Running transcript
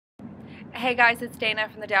Hey guys, it's Dana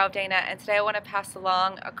from the Tao of Dana, and today I want to pass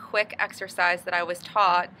along a quick exercise that I was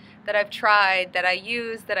taught, that I've tried, that I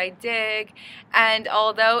use, that I dig, and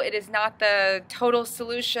although it is not the total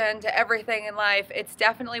solution to everything in life, it's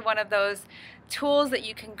definitely one of those tools that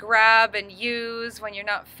you can grab and use when you're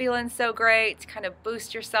not feeling so great to kind of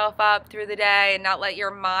boost yourself up through the day and not let your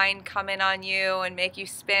mind come in on you and make you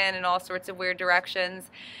spin in all sorts of weird directions.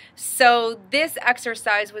 So this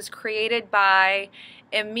exercise was created by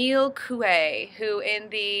Emile Coue, who in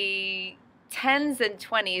the 10s and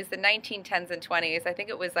 20s, the 1910s and 20s, I think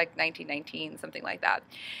it was like 1919, something like that.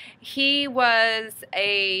 He was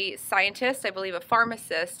a scientist, I believe a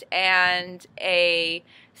pharmacist, and a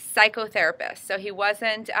psychotherapist. So he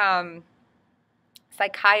wasn't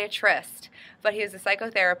psychiatrist, but he was a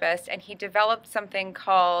psychotherapist, and he developed something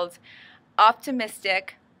called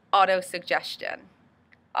optimistic autosuggestion.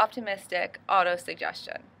 Optimistic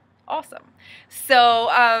autosuggestion. Awesome. So,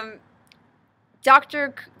 I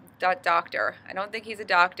don't think he's a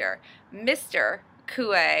doctor, Mr.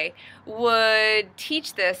 Coue would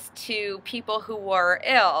teach this to people who were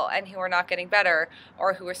ill and who were not getting better,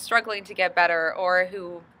 or who were struggling to get better, or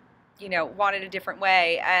who, wanted a different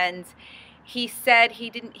way. And he said he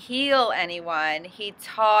didn't heal anyone. He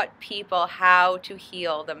taught people how to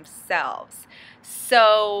heal themselves.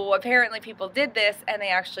 So apparently people did this and they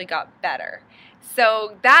actually got better.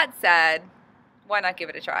 So that said, why not give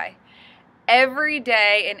it a try? Every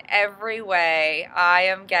day in every way, I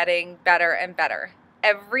am getting better and better.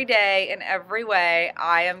 Every day in every way,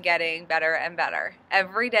 I am getting better and better.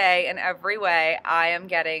 Every day in every way, I am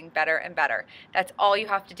getting better and better. That's all you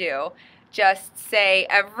have to do. Just say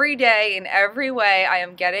every day in every way, I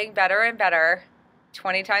am getting better and better.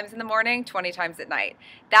 20 times in the morning, 20 times at night.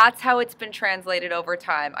 That's how it's been translated over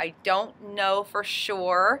time. I don't know for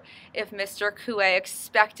sure if Mr. Coue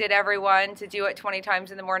expected everyone to do it 20 times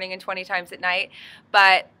in the morning and 20 times at night,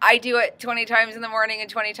 but I do it 20 times in the morning and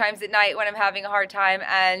 20 times at night when I'm having a hard time,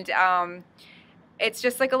 and it's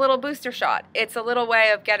just like a little booster shot. It's a little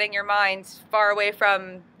way of getting your mind far away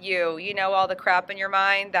from you. All the crap in your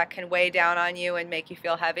mind that can weigh down on you and make you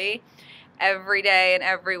feel heavy. Every day in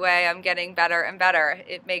every way, I'm getting better and better.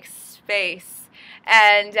 It makes space,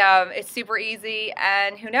 and it's super easy,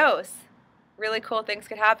 and who knows? Really cool things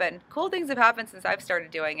could happen. Cool things have happened since I've started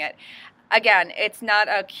doing it. Again, it's not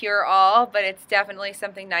a cure-all, but it's definitely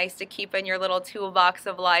something nice to keep in your little toolbox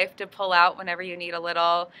of life to pull out whenever you need a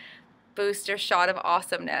little booster shot of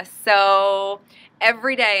awesomeness. So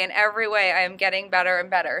every day in every way, I am getting better and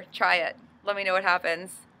better. Try it. Let me know what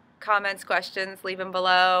happens. Comments, questions, leave them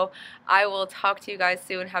below. I will talk to you guys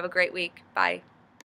soon. Have a great week. Bye.